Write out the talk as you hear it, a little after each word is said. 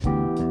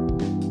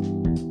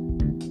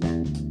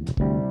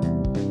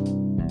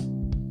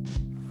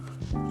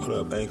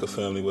up, Anchor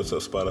family? What's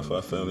up,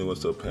 Spotify family?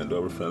 What's up,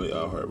 Pandora family?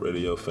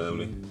 iHeartRadio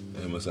family?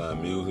 Amazon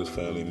Music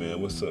family,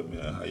 man? What's up,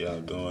 man? How y'all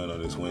doing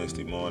on this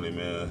Wednesday morning,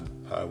 man?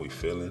 How we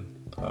feeling?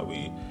 How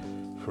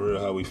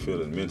we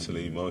feeling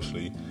mentally,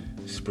 emotionally,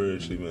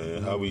 spiritually,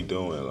 man? How we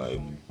doing?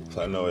 Like,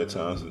 I know at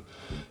times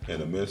in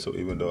the mental,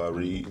 even though I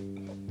read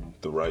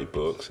the right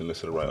books and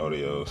listen to the right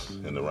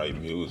audios and the right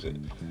music,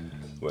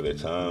 but at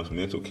times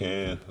mental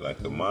like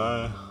the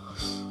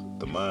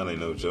mind ain't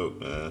no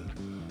joke, man.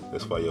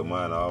 That's why your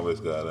mind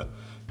always gotta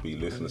be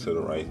listening to the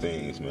right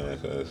things, man,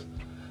 because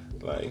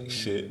like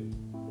shit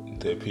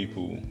that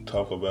people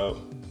talk about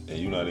and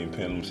you're not even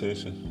paying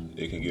attention,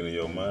 it can get in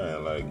your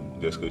mind,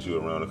 like just because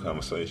you're around a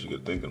conversation,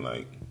 you're thinking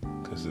like,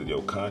 because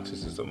your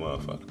conscience is a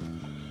motherfucker.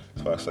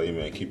 So I say,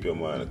 man, keep your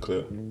mind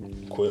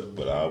equipped,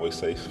 but I always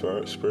say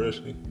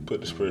spiritually,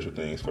 put the spiritual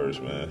things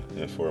first, man,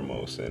 and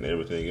foremost, and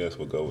everything else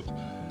will go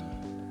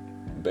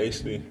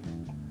basically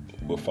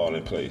will fall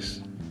in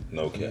place.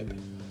 No capping.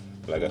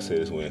 Like I said,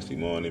 it's Wednesday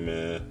morning,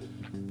 man.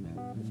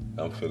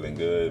 I'm feeling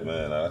good,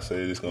 man. Like I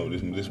said,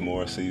 this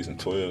more season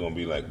 12 gonna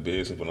be like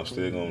busy, but I'm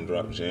still gonna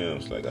drop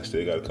gems. Like I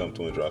still gotta come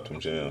through and drop them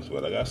gems.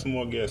 But I got some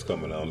more guests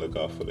coming on. Look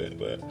out for that.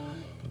 But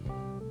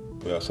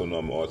we also know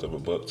I'm an author of a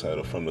book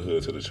titled From the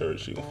Hood to the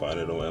Church. You can find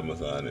it on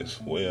Amazon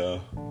as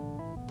well.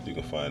 You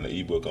can find the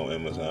ebook on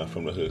Amazon,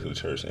 From the Hood to the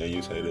Church, and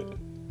you take it.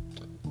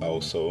 I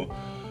also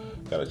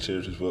got a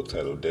children's book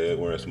titled Dad,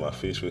 Where's My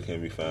Fish, which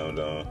can be found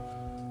on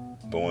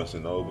Barnes &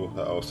 Noble.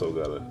 I also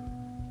got a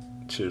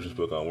children's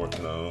book I'm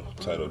working on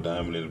titled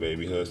Diamond and the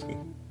Baby Husky.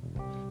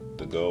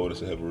 The goal is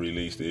to have it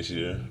released this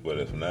year, but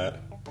if not,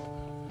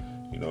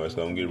 it's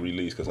gonna get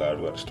released because I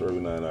already got the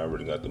storyline, I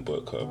already got the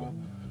book cover.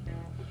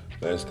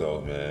 Let's go,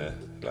 man.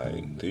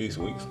 Like, these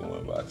weeks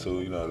going by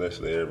too,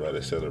 let's let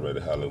everybody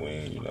celebrate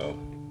Halloween,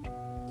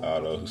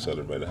 all those who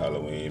celebrated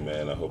Halloween,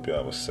 man, I hope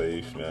y'all was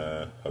safe,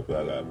 man. Hope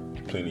y'all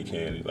got plenty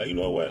candy. Like, you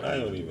know what? I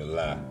ain't gonna even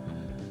lie.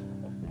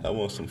 I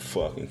want some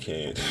fucking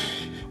candy.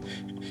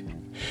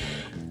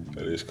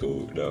 But it's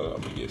cool, though.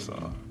 I'm gonna get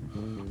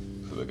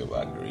some. Look at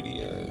my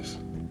greedy ass.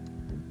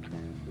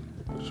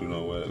 But you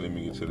know what? Let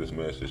me get to this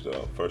message,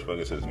 though. First, if I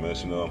get to this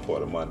message, I'm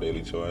part of My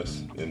Daily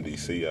Choice,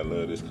 MDC. I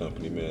love this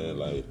company, man.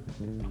 Like,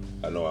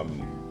 I know I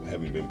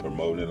haven't been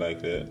promoting it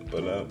like that,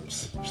 but I'm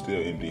still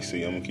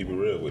MDC. I'm gonna keep it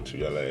real with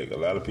you. Like, a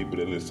lot of people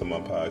that listen to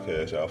my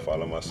podcast, y'all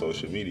follow my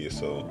social media,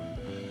 so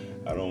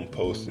I don't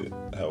post it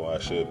how I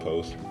should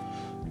post.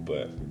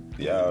 But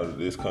y'all,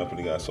 this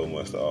company got so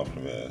much to offer,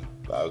 man.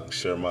 I'll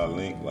share my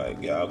link.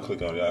 Like, y'all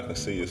click on it, y'all can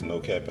see it's no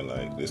capping.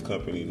 Like, this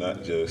company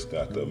not just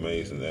got the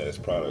amazing ass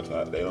products.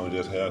 They don't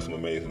just have some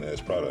amazing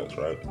ass products,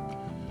 right?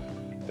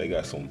 They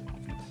got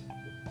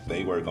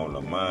they work on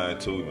the mind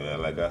too,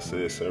 man. Like I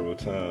said several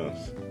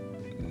times,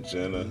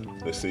 Jenna,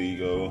 the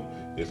CEO,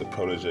 is a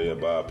protege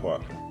of Bob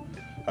Parker.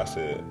 I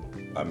said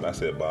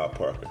Bob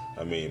Parker.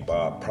 I mean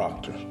Bob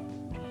Proctor.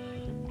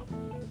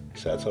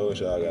 So I told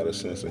y'all I got a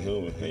sense of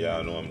humor, and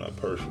y'all know I'm not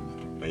perfect.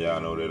 And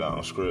y'all know that I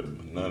don't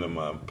script none of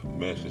my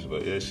mentions,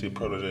 but yeah, she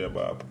protege of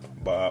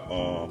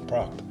Bob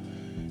Proctor.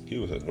 He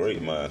was a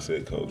great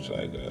mindset coach,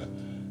 like a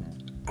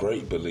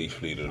great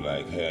belief leader.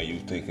 Like, hey, are you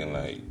thinking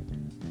like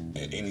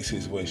in any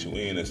situation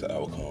we in, it's the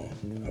outcome.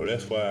 So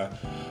that's why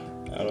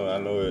I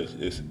know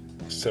it's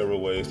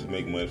several ways to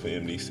make money for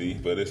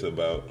MDC, but it's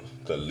about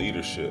the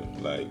leadership.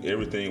 Like,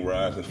 everything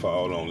rises and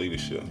falls on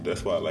leadership.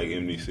 That's why I like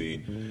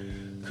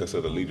MDC, because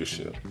of the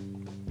leadership.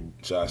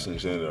 Josh and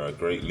Jenna are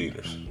great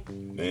leaders.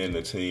 And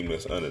the team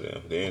that's under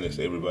them. Then it's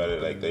everybody,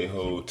 like, they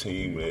whole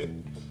team that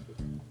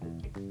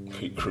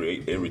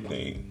create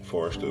everything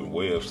for us, the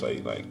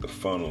website, like the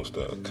funnels,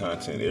 the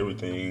content,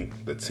 everything.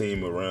 The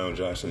team around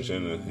Josh and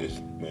Jenna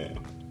is, man,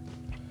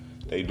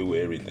 they do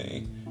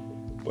everything.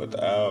 But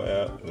the OWL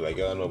app, like,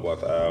 y'all know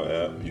about the OWL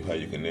app, how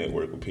you can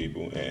network with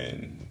people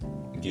and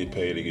get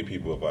paid to give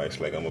people advice.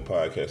 Like, I'm a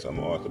podcast, I'm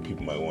an author.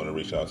 People might want to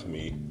reach out to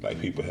me. Like,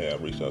 people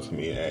have reached out to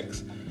me and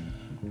asked,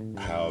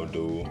 how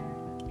do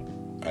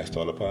I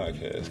start a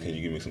podcast? Can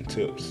you give me some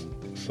tips?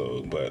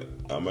 So, but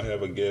I'm gonna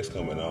have a guest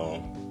coming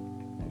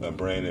on, a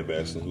brand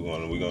ambassador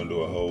we're gonna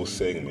do a whole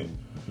segment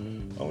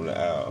on the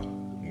OWL.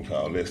 We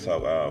call Let's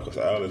Talk OWL, because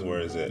OWL is where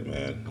it's at,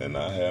 man. And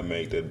I have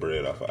made that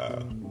bread off of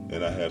OWL.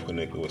 And I have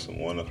connected with some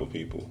wonderful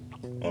people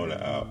on the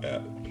OWL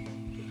app.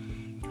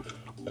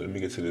 But let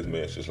me get to this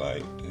message.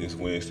 Like, it's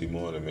Wednesday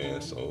morning,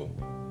 man, so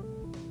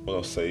I'm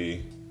gonna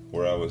say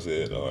where I was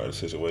at or the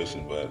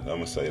situation, but I'm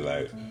gonna say,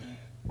 like,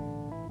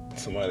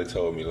 somebody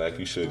told me, like,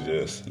 you should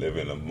just live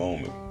in the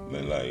moment.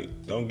 And, like,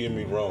 don't get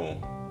me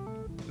wrong,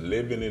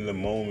 living in the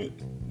moment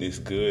is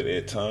good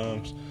at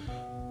times,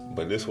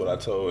 but this is what I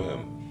told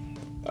him.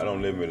 I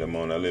don't live in the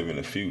moment, I live in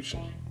the future.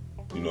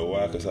 You know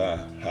why? Because I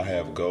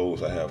have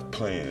goals, I have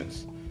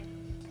plans.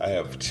 I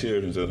have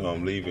children that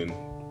I'm leaving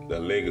a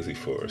legacy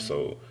for.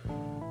 So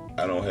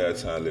I don't have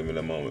time to live in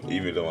the moment.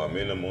 Even though I'm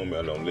in the moment,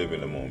 I don't live in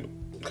the moment.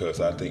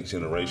 Because I think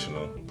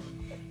generational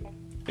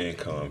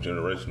income,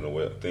 generational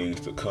wealth,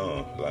 things to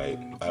come. Like,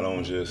 I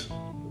don't just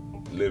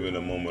live in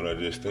the moment, I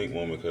just think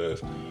moment,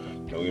 because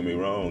don't get me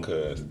wrong,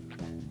 because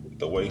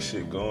the way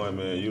shit going,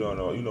 man, you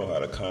know how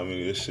the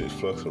comedy, this shit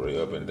fluctuate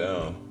up and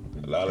down.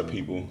 A lot of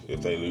people,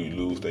 if they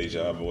lose their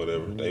job or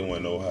whatever, they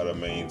want to know how to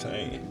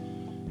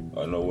maintain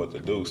or know what to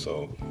do.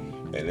 So,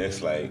 and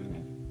that's like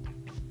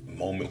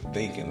moment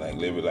thinking, like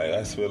living. Like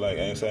I feel like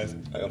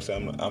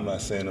I'm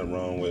not saying nothing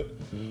wrong with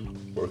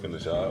working a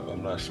job.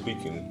 I'm not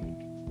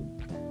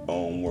speaking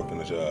on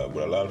working a job,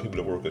 but a lot of people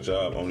that work a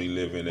job only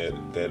live in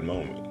that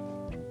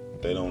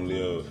moment. They don't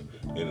live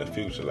in the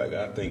future. Like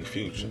I think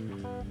future.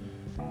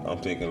 I'm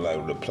thinking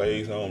like the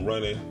plays I'm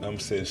running, I'm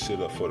setting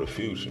shit up for the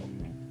future.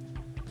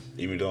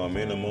 Even though I'm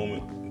in the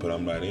moment, but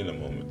I'm not in the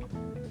moment.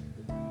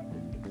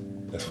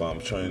 That's why I'm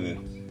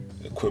training,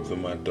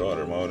 equipping my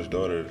oldest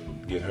daughter,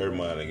 get her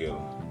mind together,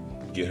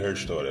 get her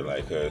started.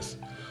 Like us,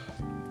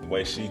 the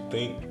way she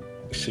think,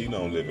 she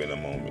don't live in the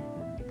moment.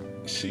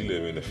 She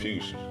live in the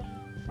future,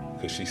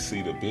 cause she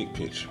see the big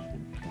picture.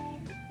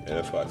 And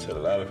that's why I tell a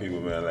lot of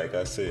people, man. Like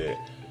I said,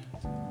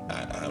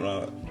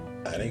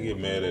 I didn't get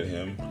mad at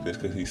him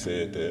just cause he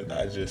said that.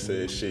 I just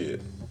said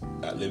shit.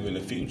 I live in the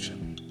future.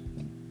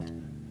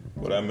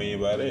 What I mean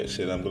by that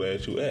shit, I'm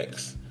glad you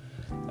asked.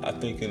 I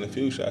think in the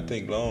future, I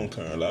think long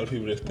term. A lot of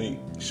people just think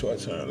short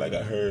term. Like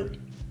I heard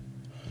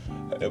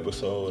an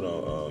episode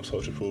on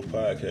Social Proof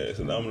Podcast,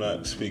 and I'm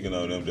not speaking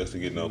on them just to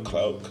get no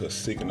clout, because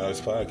Seeking Out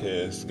This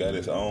Podcast got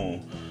its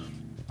own,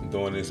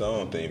 doing its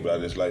own thing, but I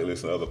just like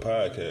listening to other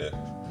podcasts.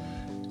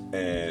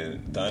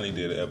 And Donnie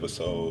did an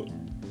episode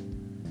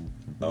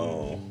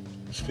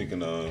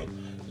speaking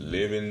on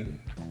living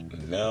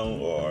now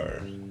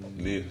or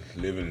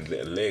living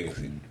that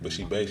legacy. But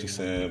she basically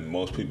saying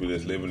most people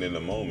that's living in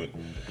the moment,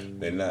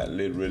 they're not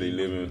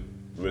really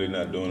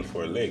not doing it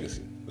for a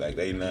legacy. Like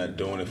they not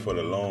doing it for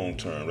the long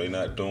term. They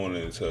not doing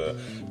it to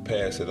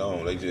pass it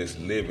on. They just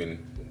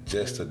living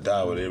just to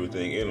die with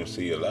everything in them.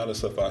 See, a lot of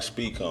stuff I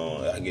speak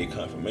on, I get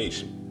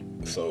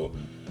confirmation. So,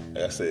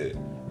 like I said,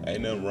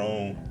 ain't nothing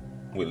wrong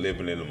with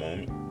living in the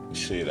moment.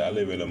 Shit, I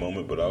live in the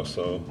moment, but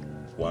also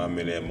while I'm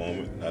in that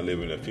moment, I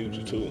live in the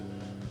future too.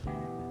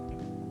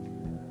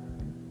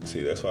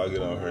 See, that's why I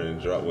get on here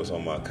and drop what's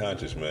on my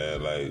conscience,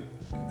 man. Like,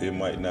 it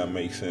might not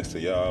make sense to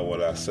y'all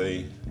what I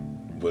say,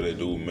 but it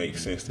do make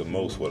sense to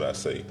most what I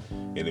say.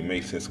 And it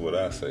makes sense what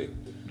I say.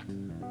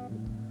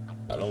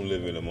 I don't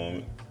live in the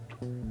moment.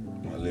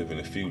 I live in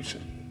the future.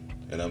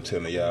 And I'm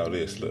telling y'all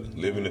this, look,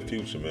 live in the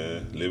future,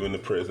 man. Live in the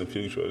present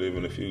future or live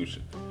in the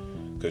future.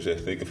 Because you're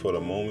thinking for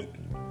the moment,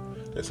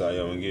 that's how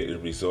you're going to get the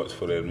results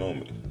for that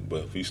moment.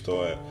 But if you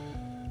start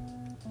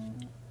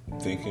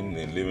thinking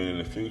and living in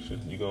the future,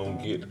 you're going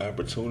to get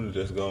opportunity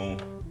that's going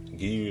to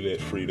give you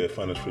that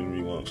financial freedom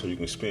you want so you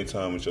can spend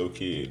time with your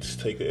kids,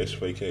 take an extra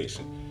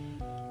vacation.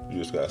 You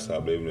just got to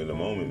stop living in the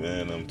moment,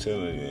 man. I'm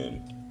telling you,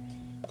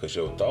 man. Because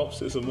your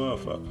thoughts is a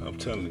motherfucker. I'm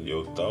telling you,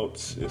 your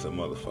thoughts is a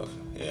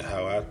motherfucker. And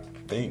how I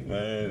think,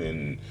 man,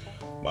 and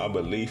my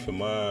belief and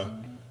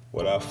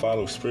what I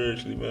follow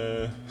spiritually,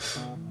 man,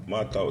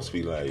 my thoughts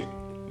be like,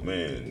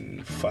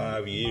 man,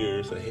 5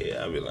 years ahead.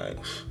 I be like,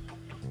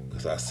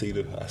 because I see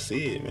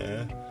it,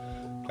 man.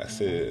 I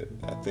said,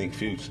 I think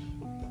future.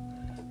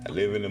 I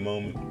live in the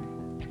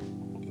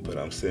moment, but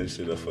I'm setting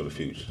shit up for the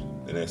future.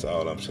 And that's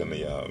all I'm telling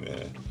y'all,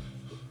 man.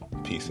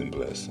 Peace and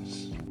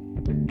blessings.